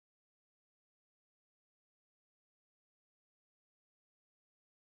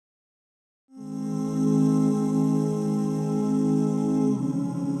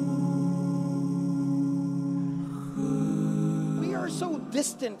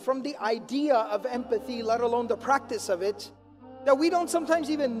distant from the idea of empathy, let alone the practice of it, that we don't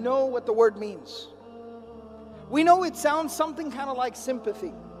sometimes even know what the word means. We know it sounds something kind of like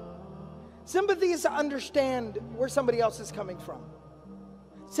sympathy. Sympathy is to understand where somebody else is coming from,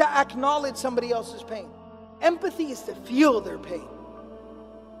 to acknowledge somebody else's pain. Empathy is to feel their pain.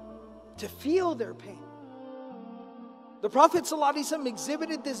 To feel their pain. The Prophet ﷺ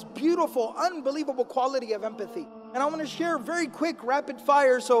exhibited this beautiful, unbelievable quality of empathy. And I want to share very quick, rapid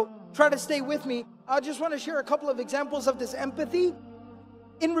fire, so try to stay with me. I just want to share a couple of examples of this empathy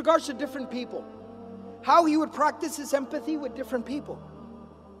in regards to different people. How he would practice his empathy with different people.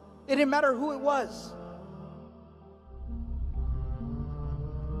 It didn't matter who it was.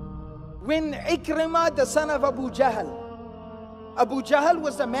 When Ikrimah, the son of Abu Jahl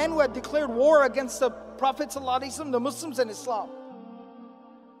was the man who had declared war against the Prophet ﷺ, the Muslims and Islam.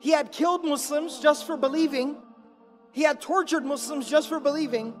 He had killed Muslims just for believing. He had tortured Muslims just for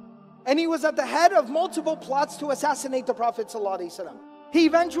believing. And he was at the head of multiple plots to assassinate the Prophet ﷺ. He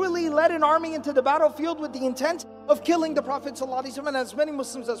eventually led an army into the battlefield with the intent of killing the Prophet ﷺ and as many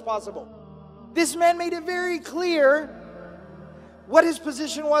Muslims as possible. This man made it very clear what his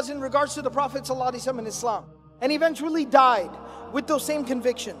position was in regards to the Prophet ﷺ and Islam. And eventually died with those same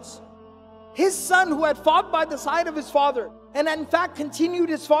convictions. His son, who had fought by the side of his father, and in fact continued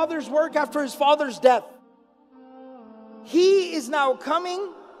his father's work after his father's death, he is now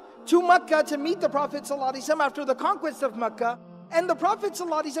coming to Mecca to meet the Prophet ﷺ after the conquest of Mecca. And the Prophet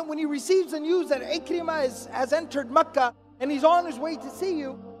ﷺ, when he receives the news that Ikrimah has entered Mecca and he's on his way to see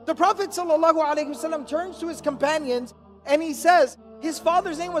you, the Prophet ﷺ turns to his companions and he says, his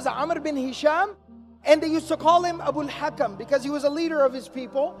father's name was Amr bin Hisham, and they used to call him Abu al-Hakam because he was a leader of his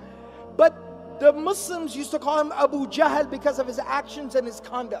people. But the Muslims used to call him Abu Jahl because of his actions and his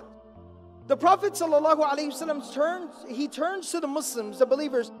conduct. The Prophet ﷺ turns to the Muslims, the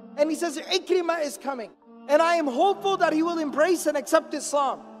believers, and he says, Ikrimah is coming. And I am hopeful that he will embrace and accept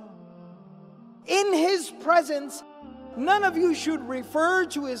Islam. In his presence, none of you should refer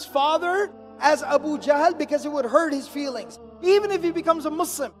to his father as Abu Jahl because it would hurt his feelings. Even if he becomes a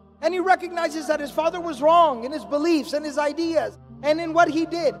Muslim and he recognizes that his father was wrong in his beliefs and his ideas and in what he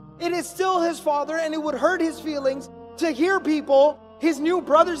did, it is still his father and it would hurt his feelings to hear people, his new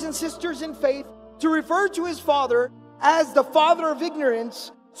brothers and sisters in faith, to refer to his father as the father of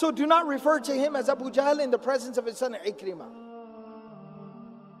ignorance. So do not refer to him as Abu Jahl in the presence of his son Ikrimah.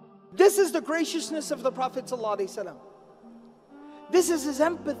 This is the graciousness of the Prophet ﷺ. This is his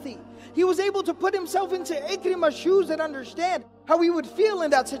empathy. He was able to put himself into Ikrimah's shoes and understand how he would feel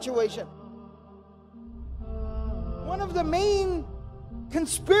in that situation. One of the main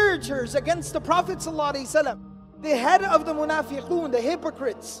conspirators against the Prophet ﷺ, the head of the munafiqun, the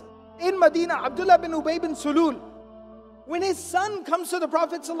hypocrites in Medina, Abdul bin Ubay bin Sulul, when his son comes to the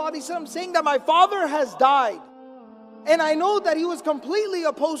Prophet ﷺ saying that my father has died and I know that he was completely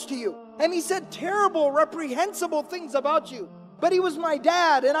opposed to you and he said terrible, reprehensible things about you, but he was my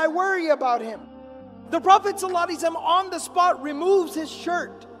dad and I worry about him. The Prophet ﷺ on the spot removes his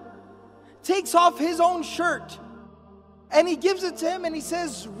shirt, takes off his own shirt, and he gives it to him and he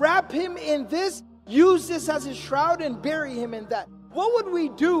says, wrap him in this, use this as his shroud and bury him in that. What would we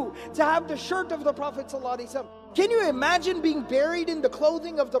do to have the shirt of the Prophet ﷺ? Can you imagine being buried in the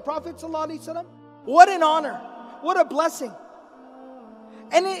clothing of the Prophet ﷺ? What an honor, what a blessing.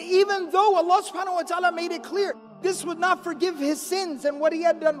 And even though Allah subhanahu wa ta'ala made it clear, this would not forgive his sins and what he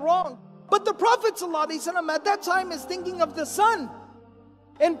had done wrong. But the Prophet ﷺ at that time is thinking of the son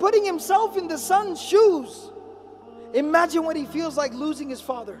and putting himself in the son's shoes. Imagine what he feels like losing his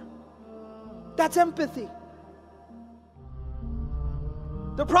father. That's empathy.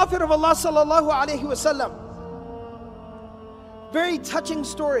 The Prophet of Allah sallallahu alaihi wasallam, very touching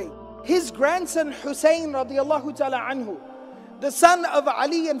story. His grandson Hussein radiallahu ta'ala anhu, the son of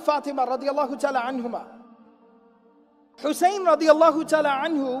Ali and Fatima radiallahu ta'ala anhuma. Hussein radiallahu ta'ala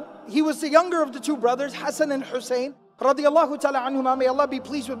anhu, he was the younger of the two brothers, Hassan and Hussein radiallahu ta'ala anhuma. May Allah be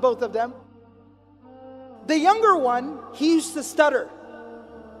pleased with both of them. The younger one, he used to stutter.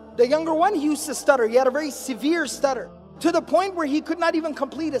 He had a very severe stutter, to the point where he could not even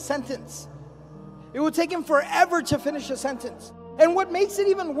complete a sentence. It would take him forever to finish a sentence. And what makes it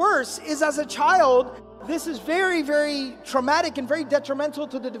even worse is, as a child, this is very, very traumatic and very detrimental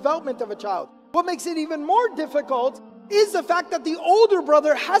to the development of a child. What makes it even more difficult is the fact that the older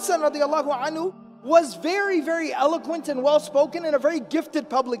brother, Hassan radiallahu anhu, was very, very eloquent and well-spoken and a very gifted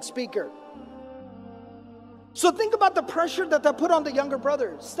public speaker. So think about the pressure that put on the younger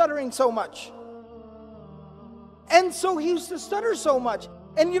brother, stuttering so much. And so he used to stutter so much.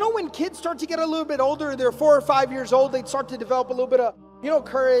 And you know, when kids start to get a little bit older, they're 4 or 5 years old, they start to develop a little bit of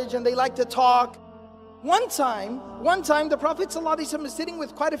courage, and they like to talk. One time, the Prophet ﷺ is sitting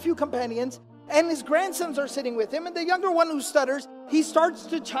with quite a few companions, and his grandsons are sitting with him, and the younger one who stutters, he starts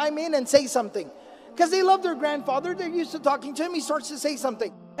to chime in and say something. Because they love their grandfather, they're used to talking to him, he starts to say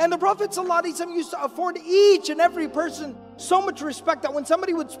something. And the Prophet ﷺ used to afford each and every person so much respect that when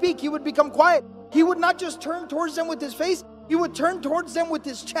somebody would speak, he would become quiet. He would not just turn towards them with his face, he would turn towards them with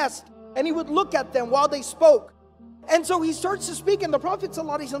his chest, and he would look at them while they spoke. And so he starts to speak, and the Prophet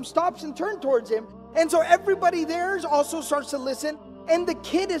ﷺ stops and turns towards him. And so everybody there also starts to listen, and the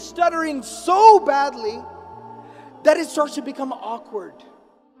kid is stuttering so badly that it starts to become awkward.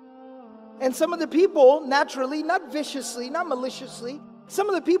 And some of the people naturally, not viciously, not maliciously, some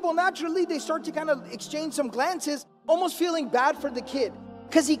of the people naturally, they start to kind of exchange some glances, almost feeling bad for the kid,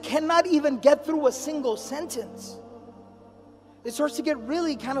 because he cannot even get through a single sentence. It starts to get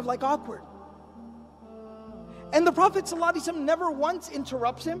really kind of like awkward. And the Prophet ﷺ never once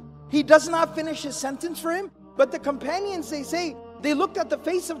interrupts him. He does not finish his sentence for him. But the companions, they say, they looked at the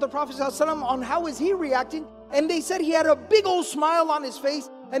face of the Prophet ﷺ on how is he reacting, and they said he had a big old smile on his face,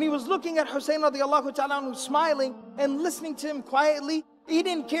 and he was looking at Hussein radiallahu ta'ala anhu, smiling and listening to him quietly. He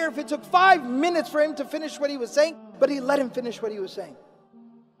didn't care if it took 5 minutes for him to finish what he was saying, but he let him finish what he was saying.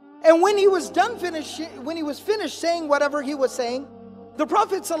 And when he was finished saying whatever he was saying, the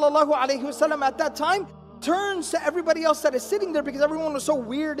Prophet ﷺ at that time turns to everybody else that is sitting there, because everyone was so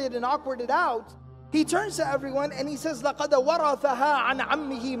weirded and awkwarded out. He turns to everyone and he says, لَقَدْ وَرَثَهَا عَنْ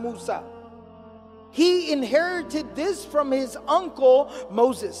عَمِّهِ مُوسَى. He inherited this from his uncle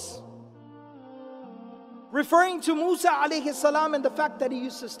Moses, referring to Musa alayhi salam and the fact that he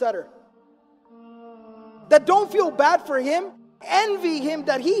used to stutter. That don't feel bad for him, envy him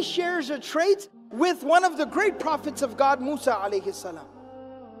that he shares a trait with one of the great prophets of God, Musa alayhi salam.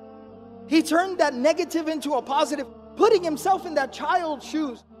 He turned that negative into a positive, putting himself in that child's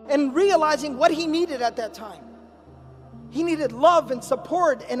shoes and realizing what he needed at that time. He needed love and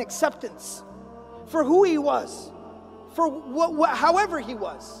support and acceptance for who he was, for however he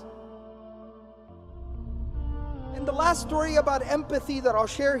was. And the last story about empathy that I'll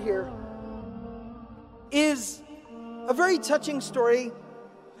share here is a very touching story.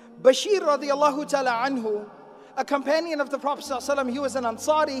 Bashir radiallahu ta'ala anhu, a companion of the Prophet ﷺ, he was an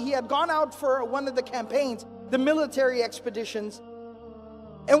Ansari. He had gone out for one of the campaigns, the military expeditions.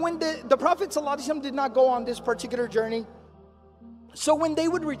 And when the Prophet ﷺ did not go on this particular journey, so when they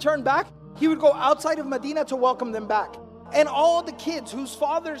would return back, he would go outside of Medina to welcome them back. And all the kids whose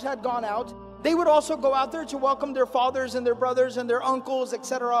fathers had gone out, they would also go out there to welcome their fathers and their brothers and their uncles,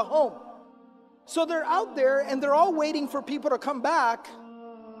 etc. home. So they're out there and they're all waiting for people to come back.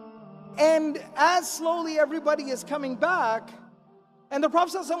 And as slowly everybody is coming back, and the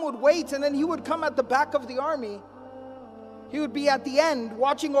Prophet ﷺ would wait, and then he would come at the back of the army. He would be at the end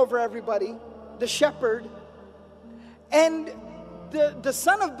watching over everybody, the shepherd. And the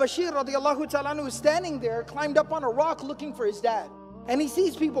son of Bashir radiallahu ta'ala anhu is standing there, climbed up on a rock looking for his dad. And he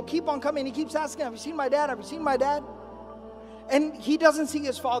sees people keep on coming. He keeps asking, have you seen my dad? Have you seen my dad? And he doesn't see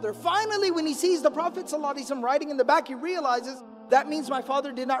his father. Finally, when he sees the Prophet ﷺ riding in the back, he realizes, that means my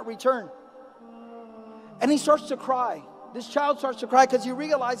father did not return. And he starts to cry. This child starts to cry because he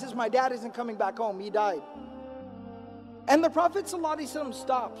realizes my dad isn't coming back home. He died. And the Prophet ﷺ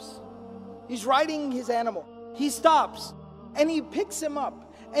stops. He's riding his animal. He stops and he picks him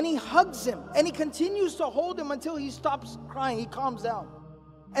up and he hugs him and he continues to hold him until he stops crying. He calms down.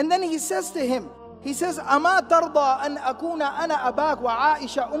 And then he says to him, he says, أَمَا تَرْضَى أَنْ أَكُونَ أَنَا أَبَاكَ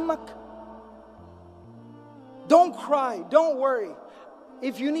وَعَائِشَ أُمَّكَ. Don't cry, don't worry.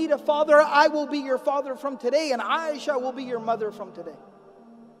 If you need a father, I will be your father from today, and Aisha will be your mother from today.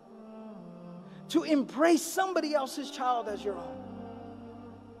 To embrace somebody else's child as your own.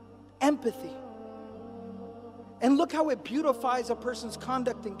 Empathy. And look how it beautifies a person's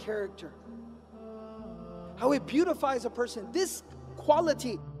conduct and character. How it beautifies a person. This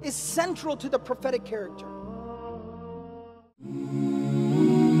quality is central to the prophetic character.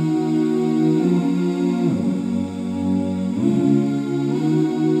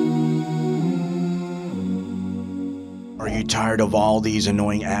 Are you tired of all these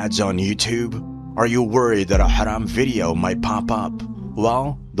annoying ads on YouTube? Are you worried that a haram video might pop up?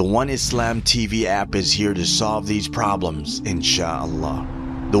 Well, the One Islam TV app is here to solve these problems, inshallah.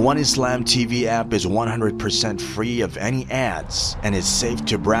 The One Islam TV app is 100% free of any ads and is safe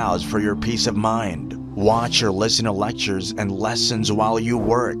to browse for your peace of mind. Watch or listen to lectures and lessons while you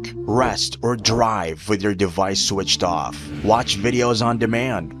work, rest, or drive with your device switched off. Watch videos on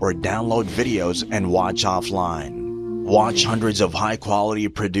demand or download videos and watch offline. Watch hundreds of high-quality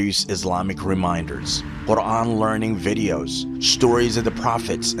produced Islamic reminders, Quran learning videos, stories of the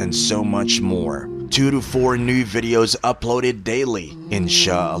prophets, and so much more. 2 to 4 new videos uploaded daily,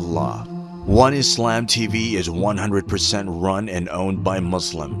 inshallah. One Islam TV is 100% run and owned by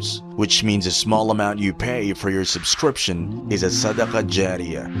Muslims, which means a small amount you pay for your subscription is a SADAQAH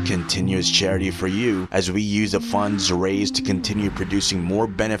JARIYAH, continuous charity for you, as we use the funds raised to continue producing more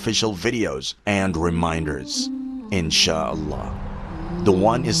beneficial videos and reminders, inshallah. The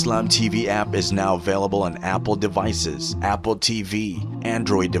One Islam TV app is now available on Apple devices, Apple TV,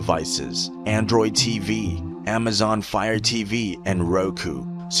 Android devices, Android TV, Amazon Fire TV, and Roku,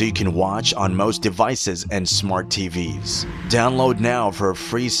 so you can watch on most devices and smart TVs. Download now for a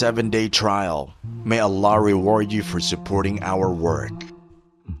free 7-day trial. May Allah reward you for supporting our work.